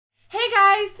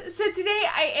guys, so today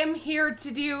I am here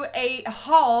to do a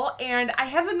haul, and I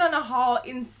haven't done a haul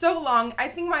in so long. I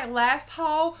think my last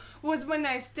haul was when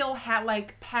I still had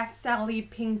like pastel-y,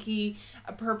 pinky,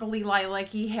 purpley,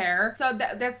 lilac-y hair, so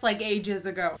that's like ages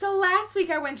ago. So last week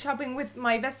I went shopping with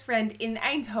my best friend in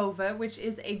Eindhoven, which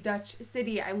is a Dutch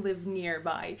city I live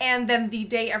nearby, and then the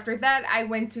day after that I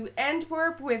went to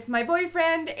Antwerp with my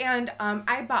boyfriend, and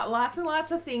I bought lots and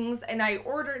lots of things, and I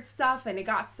ordered stuff, and I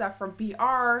got stuff from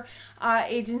PR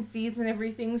agencies and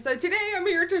everything. So today I'm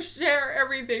here to share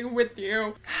everything with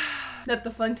you. Let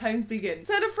the fun times begin.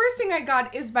 So the first thing I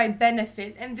got is by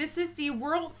Benefit, and this is the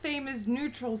world famous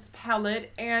neutrals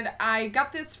palette, and I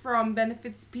got this from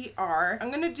Benefit's PR.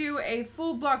 I'm gonna do a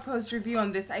full blog post review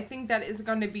on this. I think that is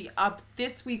gonna be up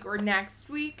this week or next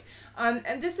week.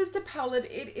 And this is the palette.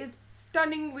 It is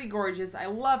stunningly gorgeous. I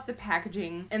love the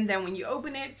packaging. And then when you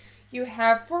open it, you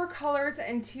have 4 colors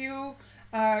and 2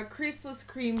 creaseless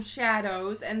cream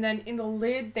shadows, and then in the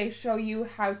lid they show you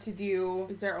how to do,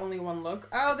 is there only one look?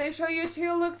 Oh, they show you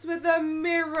 2 looks with a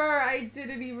mirror. I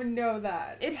didn't even know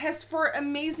that. It has 4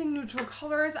 amazing neutral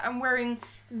colors. I'm wearing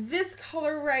this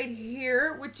color right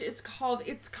here, which is called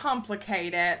It's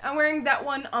Complicated. I'm wearing that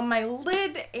one on my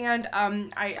lid, and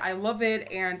I love it,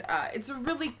 and it's a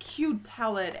really cute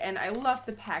palette, and I love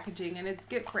the packaging, and it's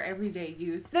good for everyday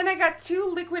use. Then I got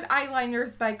 2 liquid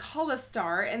eyeliners by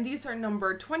Colosstar, and these are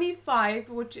number 25,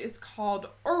 which is called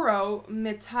Oro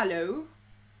Metallo.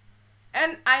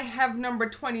 And I have number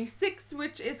 26,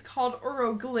 which is called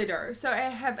Oro Glitter. So I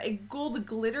have a gold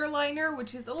glitter liner,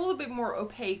 which is a little bit more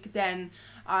opaque than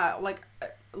like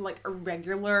a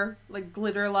regular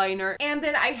glitter liner. And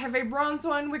then I have a bronze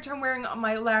one, which I'm wearing on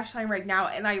my lash line right now.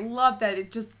 And I love that it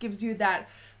just gives you that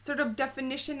sort of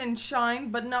definition and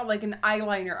shine, but not like an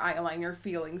eyeliner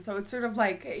feeling. So it's sort of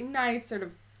like a nice sort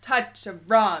of touch of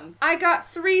bronze. I got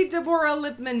 3 Deborah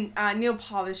Lippmann nail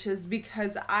polishes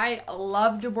because I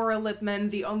love Deborah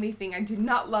Lippmann. The only thing I do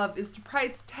not love is the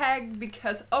price tag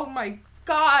because, oh my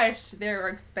gosh, they're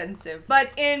expensive.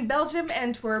 But in Belgium,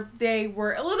 Antwerp, they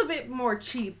were a little bit more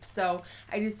cheap, so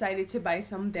I decided to buy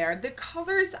some there. The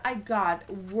colors I got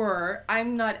were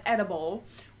I'm Not Edible,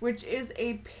 which is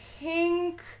a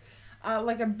pink,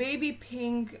 like a baby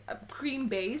pink cream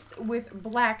base with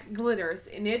black glitters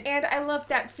in it. And I love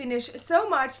that finish so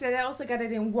much that I also got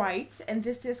it in white. And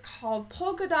this is called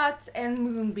Polka Dots and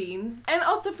Moonbeams. And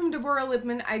also from Deborah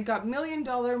Lippmann, I got $1 Million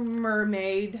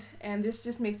Mermaid. And this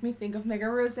just makes me think of Megan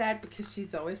Rosette because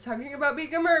she's always talking about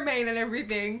being a mermaid and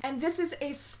everything. And this is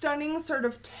a stunning sort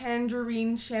of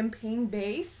tangerine champagne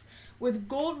base with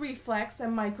gold reflex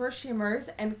and micro shimmers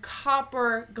and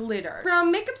copper glitter.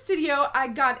 From Makeup Studio, I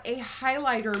got a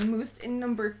highlighter mousse in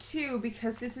number 2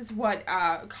 because this is what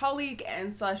colleague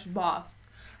and slash boss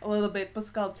a little bit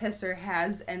Pascal Tesser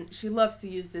has, and she loves to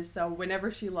use this, so whenever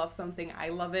she loves something, I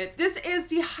love it. This is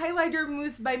the highlighter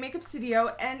mousse by Makeup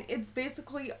Studio, and it's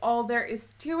basically all there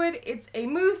is to it. It's a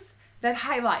mousse that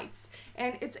highlights,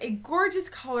 and it's a gorgeous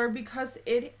color because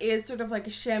it is sort of like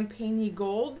a champagne-y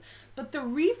gold, but the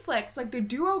reflex, like the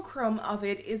duochrome of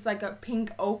it, is like a pink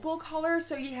opal color.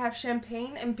 So you have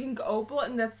champagne and pink opal,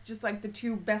 and that's just like the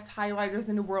 2 best highlighters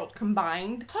in the world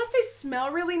combined. Plus they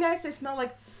smell really nice. They smell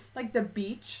like the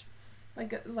beach,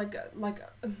 like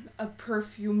a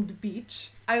perfumed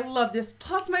beach. I love this.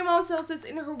 Plus my mom sells this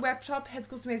in her web shop,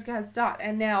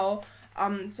 HETCOSMETICAHUIS.nl.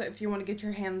 So if you want to get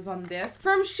your hands on this.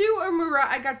 From Shu Uemura,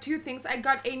 I got 2 things. I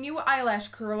got a new eyelash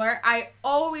curler. I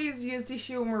always use the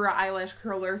Shu Uemura eyelash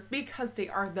curlers because they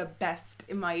are the best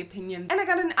in my opinion. And I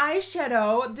got an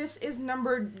eyeshadow. This is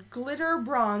numbered Glitter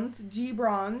Bronze, G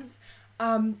Bronze.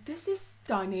 This is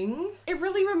stunning. It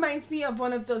really reminds me of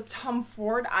one of those Tom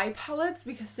Ford eye palettes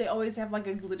because they always have like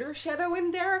a glitter shadow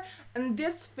in there. And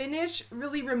this finish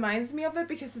really reminds me of it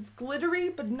because it's glittery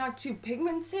but not too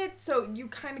pigmented. So you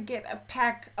kind of get a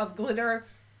pack of glitter,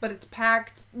 but it's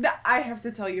packed. I have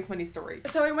to tell you a funny story.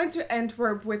 So I went to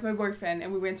Antwerp with my boyfriend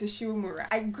and we went to Shu Uemura.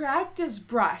 I grabbed this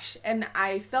brush and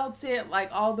I felt it like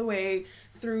all the way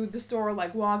through the store,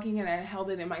 like walking, and I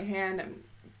held it in my hand and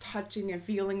touching and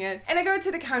feeling it. And I go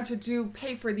to the counter to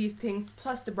pay for these things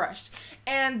plus the brush.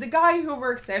 And the guy who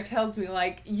works there tells me,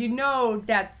 like, you know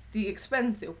that's the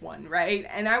expensive one, right?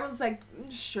 And I was like,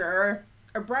 sure.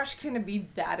 A brush couldn't be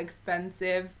that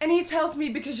expensive. And he tells me,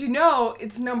 because you know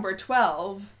it's number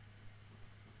 12.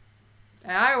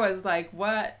 And I was like,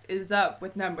 what is up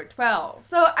with number 12?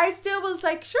 So I still was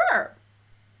like, sure,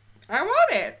 I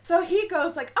want it. So he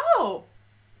goes like, oh,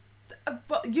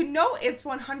 well, you know it's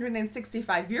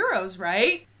 165 euros,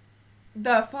 right?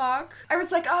 The fuck? I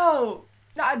was like, oh,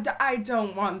 I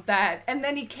don't want that. And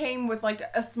then he came with like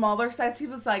a smaller size. He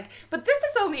was like, but this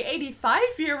is only 85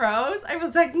 euros. I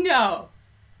was like, no,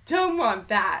 don't want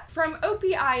that. From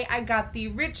OPI, I got the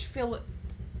Rich Filler.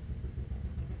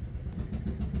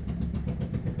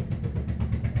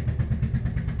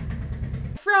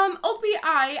 From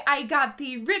OPI, I got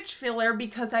the Rich Filler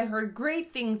because I heard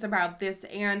great things about this,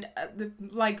 and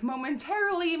like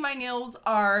momentarily my nails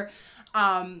are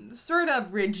sort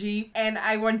of ridgy and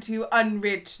I want to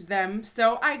unrich them,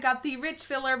 so I got the Rich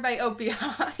Filler by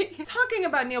OPI. Talking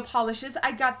about nail polishes,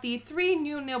 I got the 3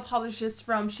 new nail polishes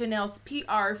from Chanel's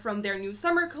PR from their new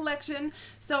summer collection.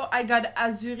 So I got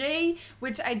AZURÉ,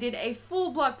 which I did a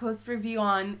full blog post review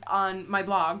on my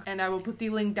blog, and I will put the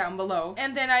link down below.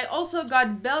 And then I also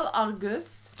got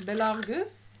Belargus,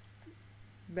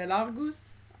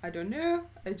 I don't know.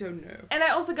 And I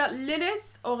also got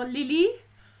Lilis or Lily,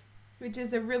 which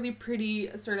is a really pretty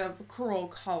sort of coral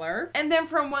color. And then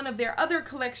from one of their other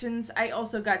collections, I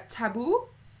also got Taboo.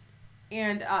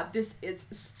 And this is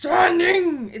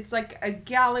stunning! It's like a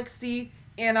galaxy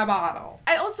in a bottle.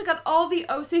 I also got all the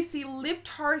OCC Lip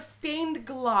Tar stained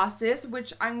glosses,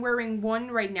 which I'm wearing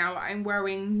one right now. I'm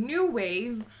wearing New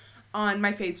Wave on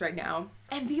my face right now.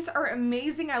 And these are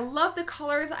amazing. I love the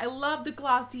colors. I love the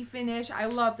glossy finish. I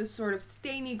love the sort of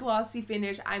stainy glossy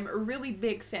finish. I'm a really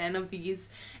big fan of these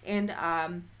and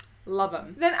love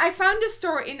them. Then I found a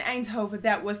store in Eindhoven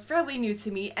that was fairly new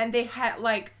to me, and they had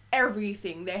like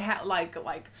everything. They had like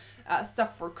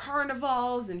stuff for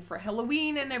carnivals and for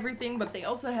Halloween and everything, but they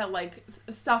also had like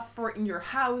stuff for in your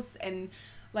house and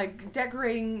like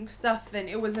decorating stuff, and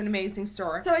it was an amazing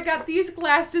store. So I got these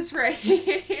glasses right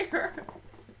here.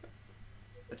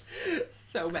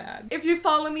 So bad. If you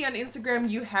follow me on Instagram,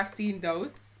 you have seen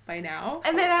those by now.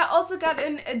 And then I also got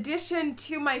an addition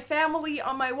to my family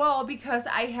on my wall because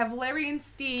I have Larry and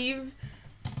Steve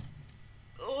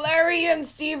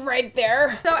right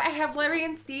there. So I have Larry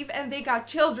and Steve, and they got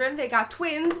children, they got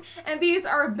twins, and these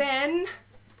are Ben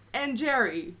and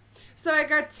Jerry. So I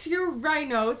got 2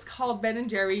 rhinos called Ben and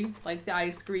Jerry, like the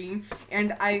ice cream,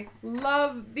 and I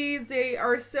love these. They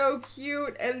are so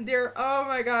cute, and they're, oh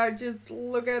my god, just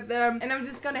look at them. And I'm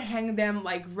just gonna hang them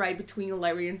like right between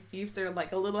Larry and Steve, so they're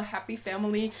like a little happy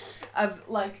family of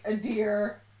like a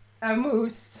deer, a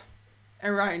moose,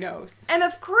 and rhinos. And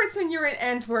of course, when you're in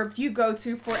Antwerp, you go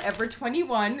to Forever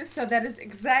 21, so that is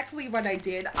exactly what I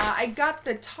did. I got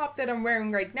the top that I'm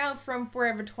wearing right now from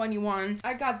Forever 21.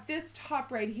 I got this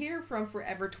top right here from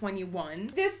Forever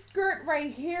 21. This skirt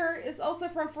right here is also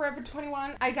from Forever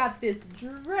 21. I got this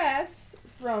dress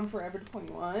from Forever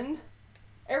 21.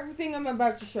 Everything I'm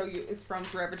about to show you is from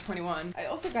Forever 21. I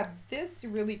also got this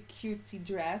really cutesy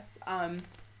dress.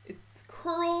 It's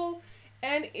curl,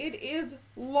 and it is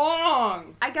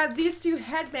long. I got these 2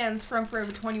 headbands from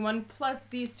Forever 21, plus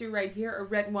these 2 right here, a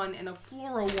red one and a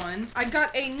floral one. I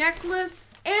got a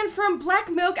necklace, and from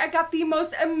BlackMilk, I got the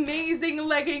most amazing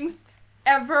leggings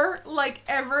ever, like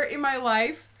ever in my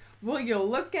life. Will you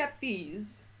look at these?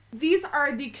 These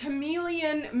are the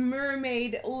Chameleon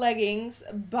Mermaid leggings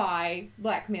by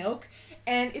BlackMilk,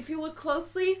 and if you look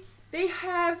closely, they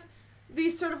have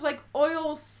these sort of like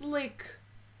oil slick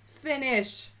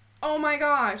finish. Oh my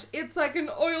gosh, it's like an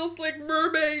oil slick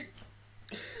mermaid.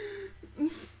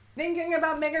 Thinking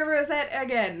about Mega Rosette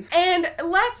again. And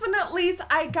last but not least,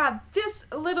 I got this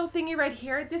little thingy right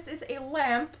here. This is a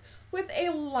lamp with a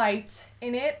light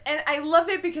in it, and I love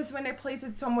it because when I place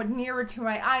it somewhat nearer to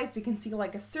my eyes, you can see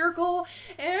like a circle,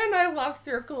 and I love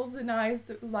circles and eyes.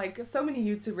 Like so many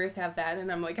YouTubers have that,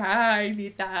 and I'm like, I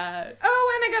need that.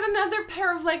 Oh, and I got another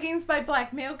pair of leggings by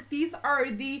BlackMilk. These are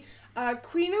the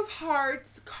Queen of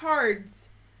Hearts cards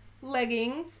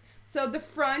leggings. So the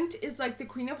front is like the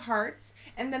Queen of Hearts,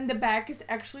 and then the back is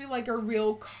actually like a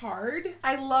real card.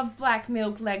 I love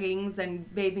BlackMilk leggings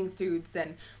and bathing suits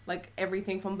and like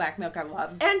everything from BlackMilk I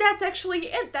love. And that's actually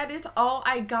it. That is all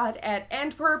I got at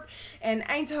Antwerp and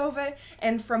Eindhoven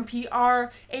and from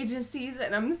PR agencies,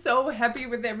 and I'm so happy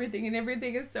with everything, and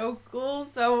everything is so cool.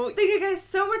 So thank you guys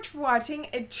so much for watching.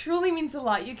 It truly means a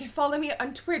lot. You can follow me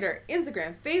on Twitter,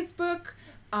 Instagram, Facebook,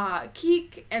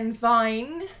 Kik, and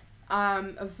Vine.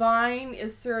 Vine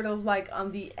is sort of like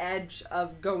on the edge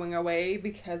of going away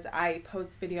because I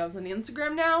post videos on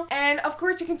Instagram now. And of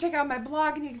course you can check out my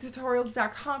blog,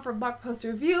 Nikkietutorials.com, for blog post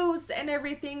reviews and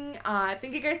everything.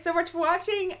 Thank you guys so much for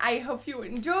watching. I hope you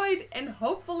enjoyed, and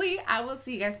hopefully I will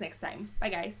see you guys next time. Bye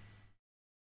guys.